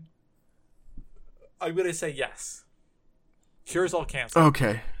candling. I'm going to say yes. Cures all cancer.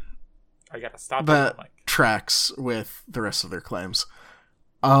 Okay. I gotta stop that. That tracks with the rest of their claims.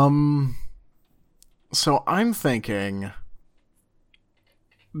 So I'm thinking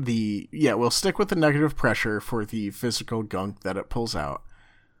we'll stick with the negative pressure for the physical gunk that it pulls out.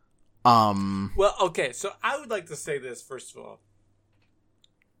 Well, okay, so I would like to say this first of all.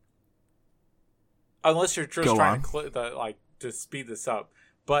 Unless you're just trying to speed this up,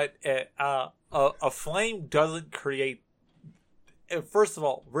 but a flame doesn't create. First of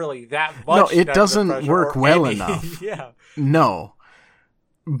all, really that much. No, it doesn't work well enough. Yeah. No,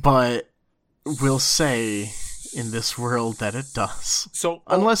 but we'll say in this world that it does. So,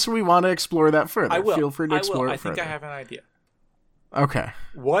 unless we want to explore that further, I will. Feel free to explore it further. I think I have an idea. Okay.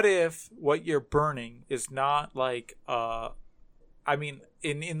 What if what you're burning is not like I mean,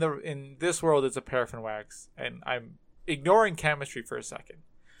 in this world it's a paraffin wax, and I'm ignoring chemistry for a second.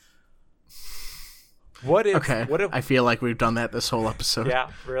 What if I feel like we've done that this whole episode. Yeah,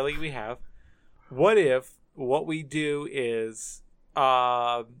 really we have. What if what we do is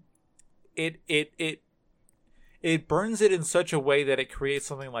it burns it in such a way that it creates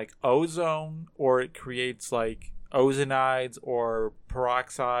something like ozone, or it creates like ozonides or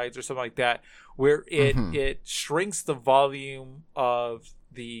peroxides or something like that, where it shrinks the volume of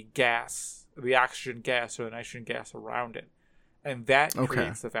the gas, the oxygen gas or the nitrogen gas around it, and that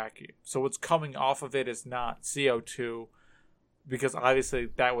creates the vacuum. So what's coming off of it is not CO2, because obviously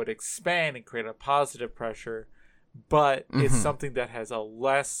that would expand and create a positive pressure, but it's something that has a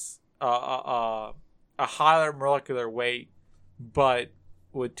less a higher molecular weight, but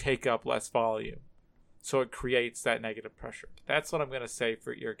would take up less volume. So it creates that negative pressure. That's what I'm going to say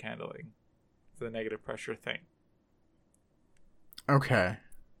for ear candling, for the negative pressure thing. Okay.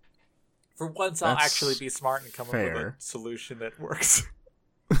 For once, I'll actually be smart and come up with a solution that works.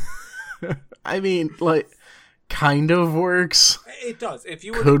 I mean, like, kind of works. It does. If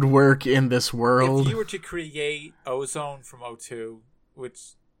you were could work in this world. If you were to create ozone from O2,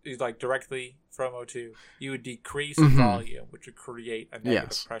 which is like directly from O2, you would decrease the volume, which would create a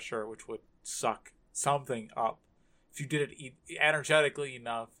negative pressure, which would suck something up. If you did it energetically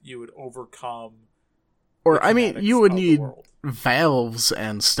enough, you would overcome. Or, I mean, you would need valves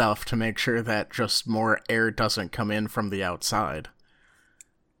and stuff to make sure that just more air doesn't come in from the outside.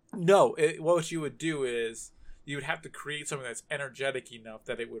 No, what you would do is you would have to create something that's energetic enough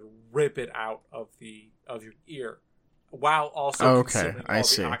that it would rip it out of your ear, while also consuming all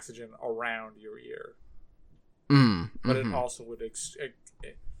the oxygen around your ear. But it also would,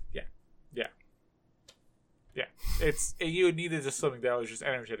 yeah. Yeah, you would need just something that was just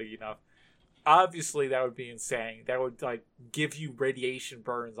energetic enough. Obviously, that would be insane. That would like give you radiation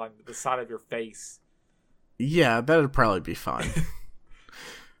burns on the side of your face. Yeah, that'd probably be fine.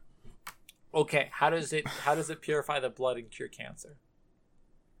 Okay, how does it purify the blood and cure cancer?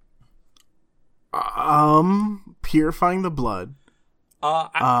 Purifying the blood.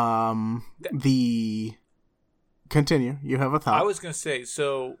 Continue. You have a thought. I was gonna say,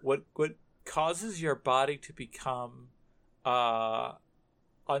 so what causes your body to become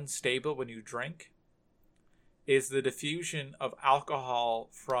unstable when you drink is the diffusion of alcohol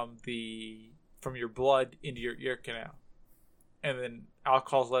from your blood into your ear canal, and then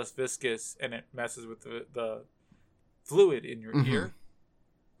alcohol is less viscous and it messes with the fluid in your ear.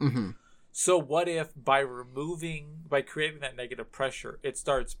 Mm-hmm. So what if by creating that negative pressure, it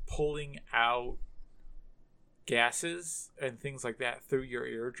starts pulling out gases and things like that through your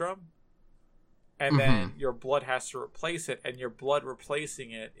eardrum, and then your blood has to replace it, and your blood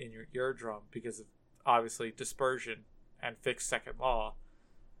replacing it in your eardrum, because of obviously dispersion and Fick's second law,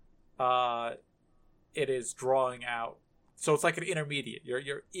 it is drawing out. So it's like an intermediate.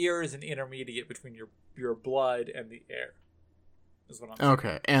 Your ear is an intermediate between your blood and the air. Is what I'm saying.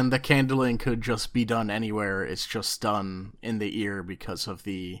 Okay, and the candling could just be done anywhere. It's just done in the ear because of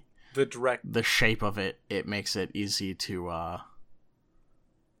the shape of it. It makes it easy to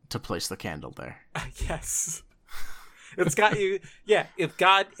place the candle there. Yes. It's got you. Yeah, if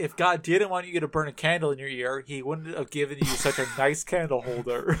God didn't want you to burn a candle in your ear, he wouldn't have given you such a nice candle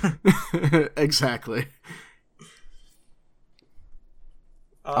holder. Exactly.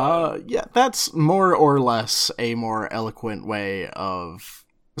 Yeah, that's more or less a more eloquent way of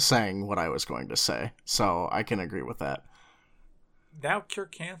saying what I was going to say, so I can agree with that. Now cure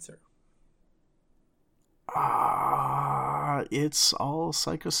cancer. It's all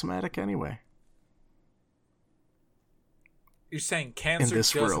psychosomatic anyway. You're saying cancer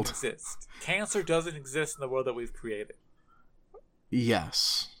doesn't exist. Cancer doesn't exist in the world that we've created.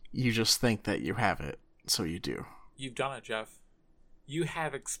 Yes. You just think that you have it, so you do. You've done it, Jeff. You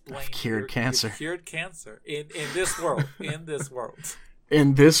have explained... I've cured cancer. You've cured cancer. In this world. In this world.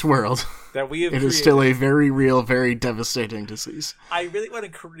 In this world. That we have created. It is still a very real, very devastating disease. I really want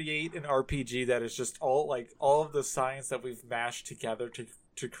to create an RPG that is just all of the science that we've mashed together to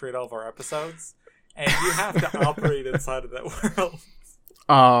create all of our episodes. And you have to operate inside of that world.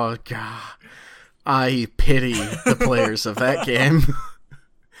 Oh, God. I pity the players of that game.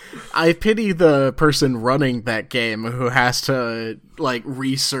 I pity the person running that game who has to,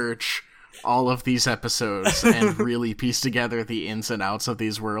 research all of these episodes and really piece together the ins and outs of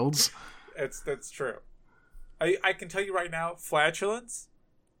these worlds. That's true. I can tell you right now, flatulence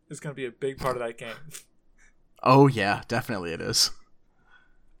is going to be a big part of that game. Oh, yeah, definitely it is.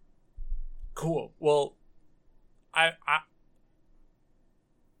 Cool. Well, I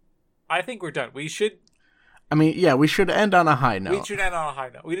think we're done. We should... we should end on a high note. We should end on a high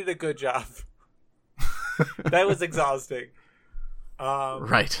note. We did a good job. That was exhausting.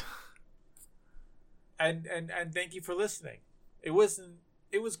 Right. And thank you for listening. It was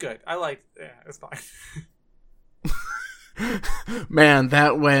good. I liked it. Yeah, it's fine. Man,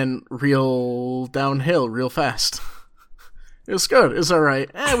 that went real downhill real fast. It was good. It was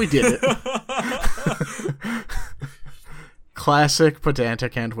alright. We did it. Classic,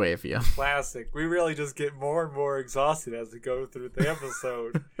 pedantic, and Wavia. Classic. We really just get more and more exhausted as we go through the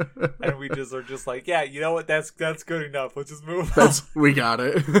episode. And we just are just like, yeah, you know what? That's good enough. Let's just move on. We got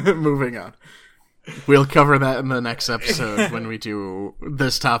it. Moving on. We'll cover that in the next episode when we do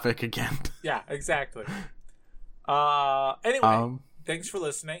this topic again. Yeah, exactly. Anyway, thanks for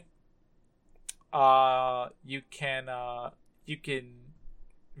listening. You can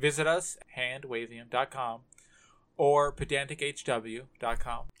visit us at handwavium.com or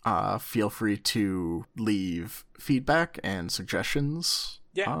pedantichw.com. Feel free to leave feedback and suggestions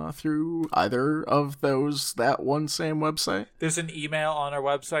through either of that one same website. There's an email on our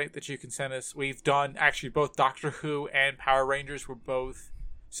website that you can send us. We've done, actually, both Doctor Who and Power Rangers were both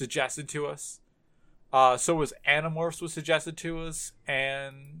suggested to us. So was Animorphs was suggested to us,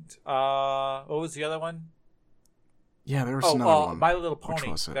 and what was the other one? Yeah, there was another one. My Little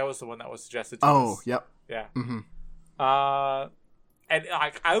Pony. That was the one that was suggested to us. Oh, yep. Yeah. Mm-hmm. And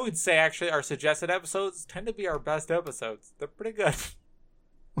I would say, actually, our suggested episodes tend to be our best episodes. They're pretty good.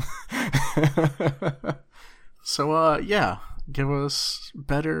 So, give us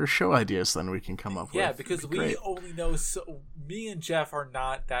better show ideas than we can come up with. Yeah, because we only know... me and Jeff are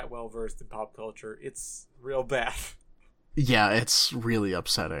not that well versed in pop culture. It's real bad. Yeah, it's really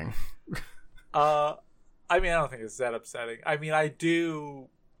upsetting. I don't think it's that upsetting. I do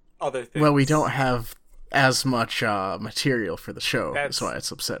other things. Well, we don't have as much material for the show. That's why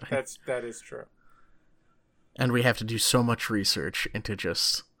it's upsetting. That is true. And we have to do so much research into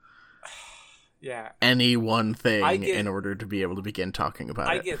just any one thing in order to be able to begin talking about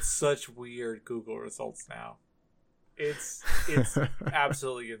it. I get such weird Google results now. It's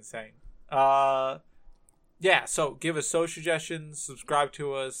absolutely insane. So give us social suggestions, subscribe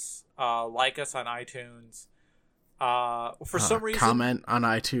to us, like us on iTunes. For some reason, comment on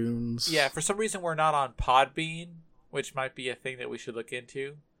iTunes. Yeah, for some reason we're not on Podbean, which might be a thing that we should look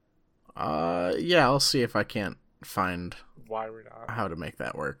into. I'll see if I can't find why we're not, how to make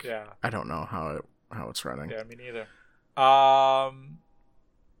that work. Yeah, I don't know how it's running. Yeah, me neither. What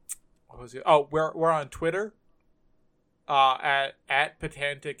was it? Oh, we're on Twitter. At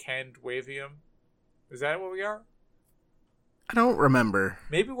Pedantic and Wavium. Is that what we are? I don't remember.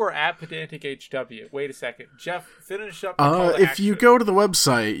 Maybe we're at Pedantic HW. Wait a second. Jeff, finish up. If you go to the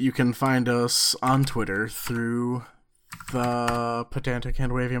website, you can find us on Twitter through the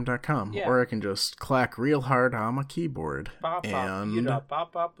pedanticandwavium.com. Yeah. Or I can just clack real hard on my keyboard. And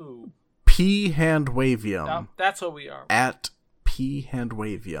P-Handwavium. That's what we are. At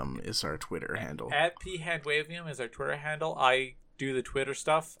P-Handwavium is our Twitter handle. At P-Handwavium is our Twitter handle. I do the Twitter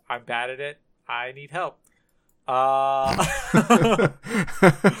stuff. I'm bad at it. I need help.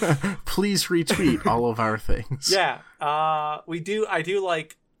 Please retweet all of our things. Yeah. I do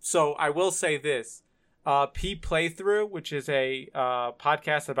like, so I will say this. P Playthrough, which is a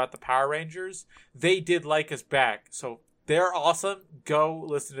podcast about the Power Rangers, they did like us back. So they're awesome. Go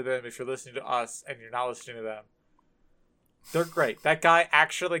listen to them if you're listening to us and you're not listening to them. They're great. That guy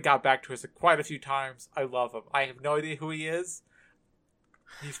actually got back to us quite a few times. I love him. I have no idea who he is.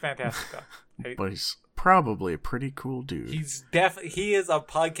 He's fantastic, though. But he's probably a pretty cool dude. He is a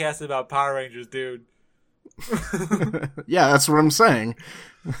podcast about Power Rangers, dude. Yeah, that's what I'm saying.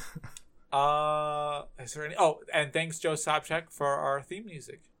 Is there any? Oh, and thanks Joe Sobchak for our theme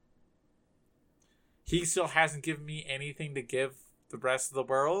music. He still hasn't given me anything to give the rest of the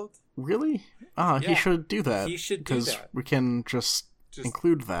world. Really? He should do that. He should do that. Because we can just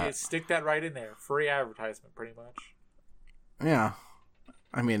include that. Yeah, stick that right in there. Free advertisement, pretty much. Yeah.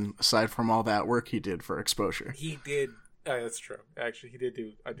 I mean, aside from all that work he did for Exposure. He did. That's true. Actually, he did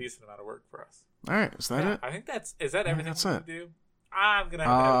do a decent amount of work for us. All right. Is that it? I think is that everything that's we it. do? I'm going to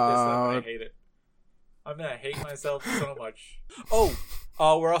have to edit this up. I hate it. I'm going to hate myself so much. Oh,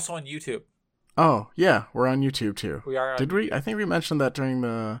 we're also on YouTube. Oh, yeah. We're on YouTube, too. We are on Did we? I think we mentioned that during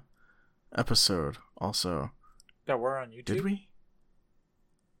the episode also. That we're on YouTube? Did we?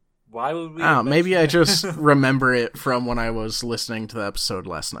 Why would we? Maybe I just remember it from when I was listening to the episode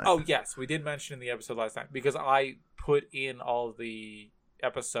last night. Oh, yes. We did mention in the episode last night because I put in all the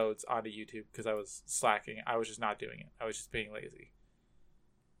episodes onto YouTube because I was slacking. I was just not doing it. I was just being lazy.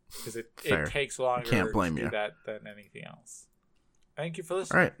 Because it takes longer Can't blame to do you. that than anything else. Thank you for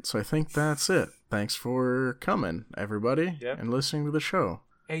listening. All right. So I think that's it. Thanks for coming, everybody, and listening to the show.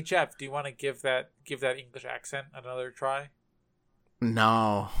 Hey, Jeff, do you want to give that English accent another try?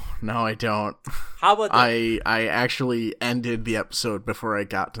 No, I don't. How about that? I actually ended the episode before I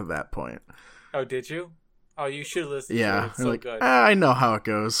got to that point. Oh, did you? Oh, you should listen to it. It's so like, good. I know how it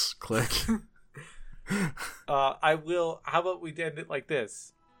goes. Click. I will. How about we end it like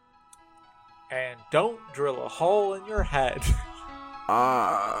this? And don't drill a hole in your head.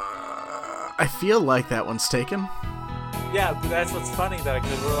 I feel like that one's taken. Yeah, but that's what's funny about it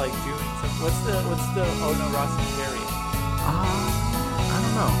because we're like doing some. What's the Oh No Rossi Cherry? I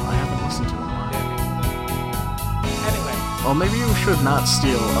don't know. I haven't listened to it in a while. Yeah. Anyway. Well, maybe you should not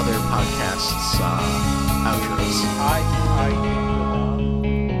steal other podcasts' outros. I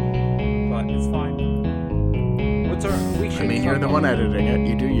but it's fine. What's our? We should. I mean, you're the one editing it.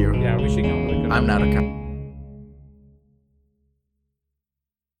 You do you. Yeah, we should come up with a good. I'm not a.